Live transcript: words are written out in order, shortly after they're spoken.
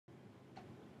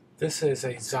This is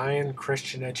a Zion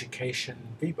Christian Education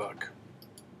V-Book.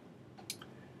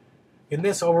 In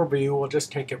this overview, we'll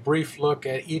just take a brief look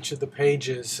at each of the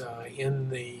pages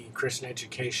in the Christian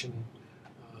Education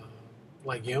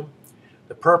legume.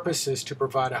 The purpose is to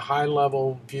provide a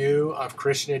high-level view of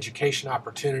Christian education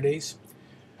opportunities.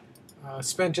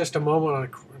 Spend just a moment on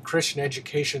Christian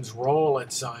education's role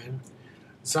at Zion.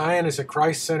 Zion is a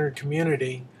Christ-centered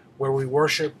community where we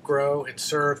worship, grow, and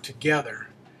serve together.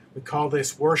 We call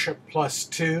this Worship Plus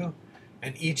Two,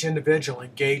 and each individual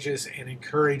engages and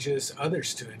encourages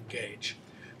others to engage.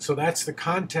 So that's the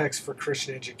context for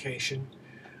Christian education.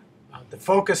 The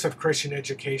focus of Christian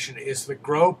education is the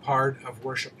grow part of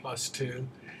Worship Plus Two,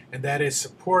 and that is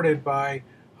supported by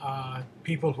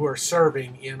people who are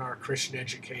serving in our Christian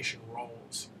education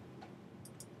roles.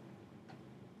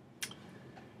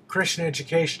 Christian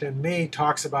Education in Me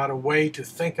talks about a way to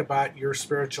think about your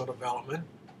spiritual development.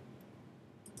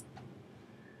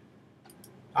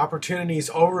 Opportunities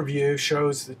Overview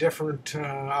shows the different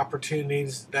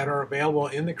opportunities that are available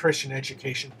in the Christian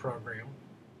education program.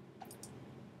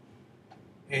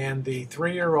 And the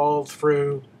 3-year-old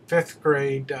through 5th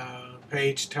grade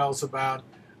page tells about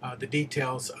the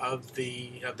details of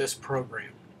this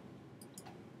program.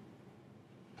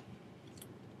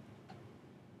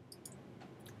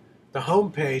 The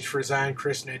home page for Zion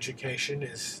Christian Education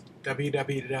is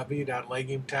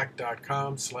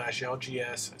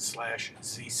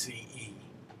www.legumetech.com/LGS/ZCE.